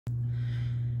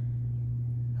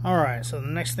Alright, so the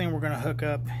next thing we're going to hook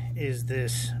up is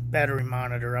this battery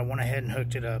monitor. I went ahead and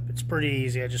hooked it up. It's pretty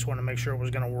easy. I just want to make sure it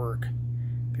was going to work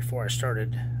before I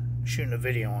started shooting a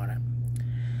video on it.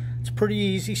 It's a pretty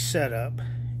easy setup.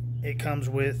 It comes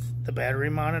with the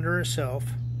battery monitor itself,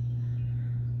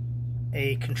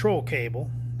 a control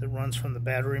cable that runs from the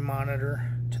battery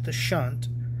monitor to the shunt.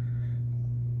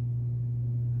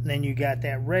 Then you got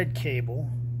that red cable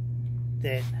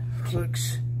that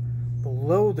hooks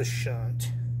below the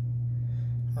shunt.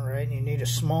 Alright, you need a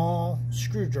small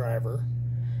screwdriver,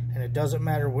 and it doesn't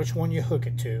matter which one you hook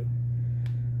it to,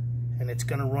 and it's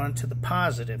going to run to the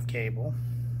positive cable.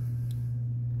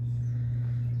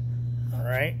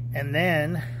 Alright, and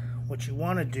then what you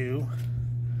want to do,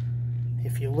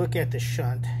 if you look at the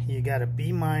shunt, you got a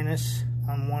B-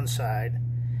 on one side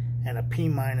and a P-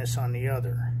 on the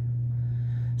other.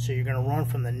 So you're going to run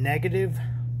from the negative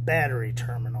battery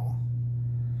terminal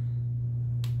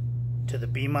to the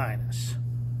B-.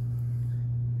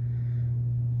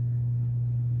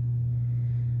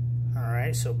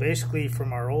 Alright, so basically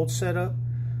from our old setup,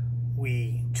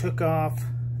 we took off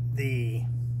the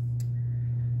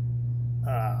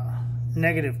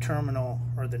negative terminal,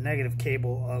 or the negative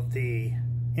cable of the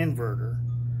inverter,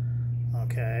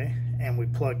 okay, and we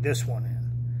plugged this one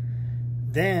in.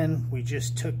 Then we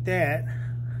just took that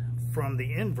from the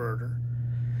inverter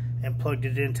and plugged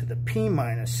it into the P-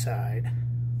 side.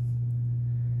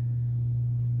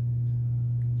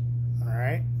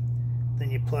 Alright, then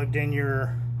you plugged in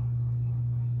your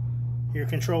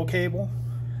control cable,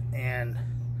 and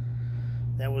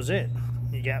that was it.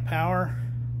 You got power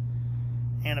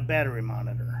and a battery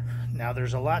monitor. Now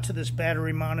there's a lot to this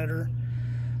battery monitor,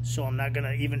 so I'm not going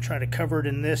to even try to cover it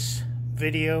in this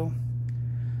video,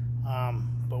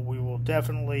 but we will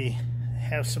definitely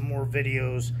have some more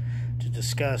videos to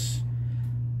discuss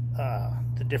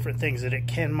the different things that it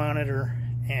can monitor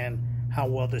and how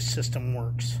well this system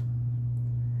works.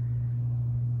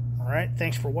 Alright,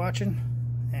 thanks for watching,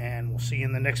 and we'll see you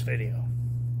in the next video.